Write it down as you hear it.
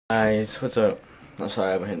Guys, what's up? I'm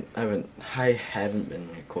sorry, I haven't been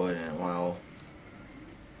recording in a while,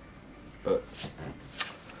 but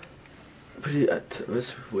what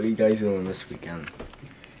are you guys doing this weekend?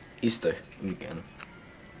 Easter weekend.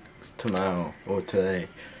 Tomorrow or today,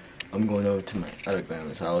 I'm going over to my other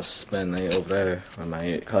grandma's house, spend the night over there with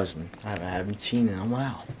my cousin. I haven't seen in a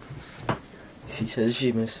while. She says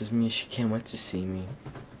she misses me. She can't wait to see me.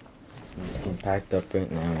 I'm just getting packed up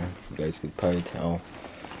right now. You guys could probably tell.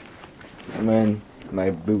 I'm in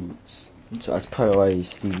my boots, so that's probably why you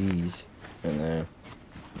see these in there.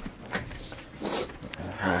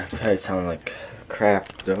 I probably sound like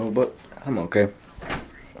crap though, but I'm okay.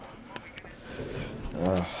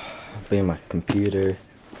 I'll be in my computer.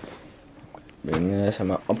 Bring this. I'm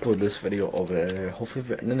gonna upload this video over there. Hopefully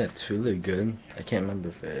the internet's really good. I can't remember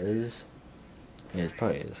if it is. Yeah, it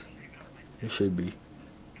probably is. It should be.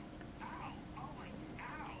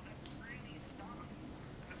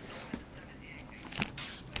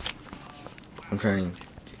 I'm trying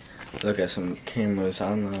to look at some cameras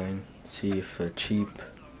online, see if they're cheap.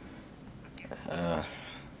 I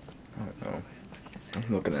don't know.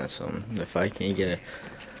 I'm looking at some. If I can't get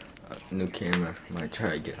a new camera, I might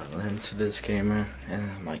try to get a lens for this camera.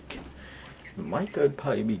 And the mic could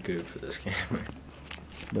probably be good for this camera.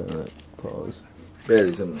 But pause.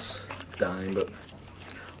 Battery's almost dying, but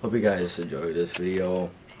hope you guys enjoyed this video.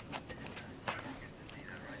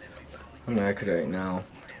 I'm knackered right now.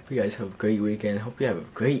 Hope you guys have a great weekend. Hope you have a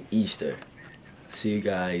great Easter. See you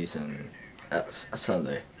guys on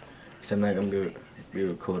Sunday. Cause I'm not gonna be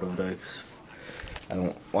recording over there. I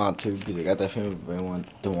don't want to because I got that feeling, but I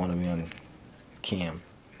don't want to be on the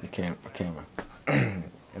camera,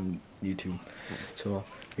 and YouTube. So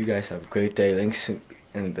you guys have a great day. Links in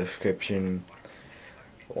the description.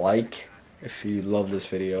 Like if you love this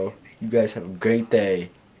video. You guys have a great day.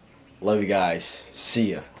 Love you guys.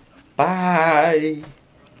 See ya. Bye.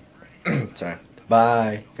 Sorry.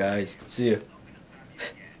 Bye, guys. See ya.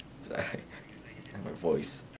 Sorry. My voice.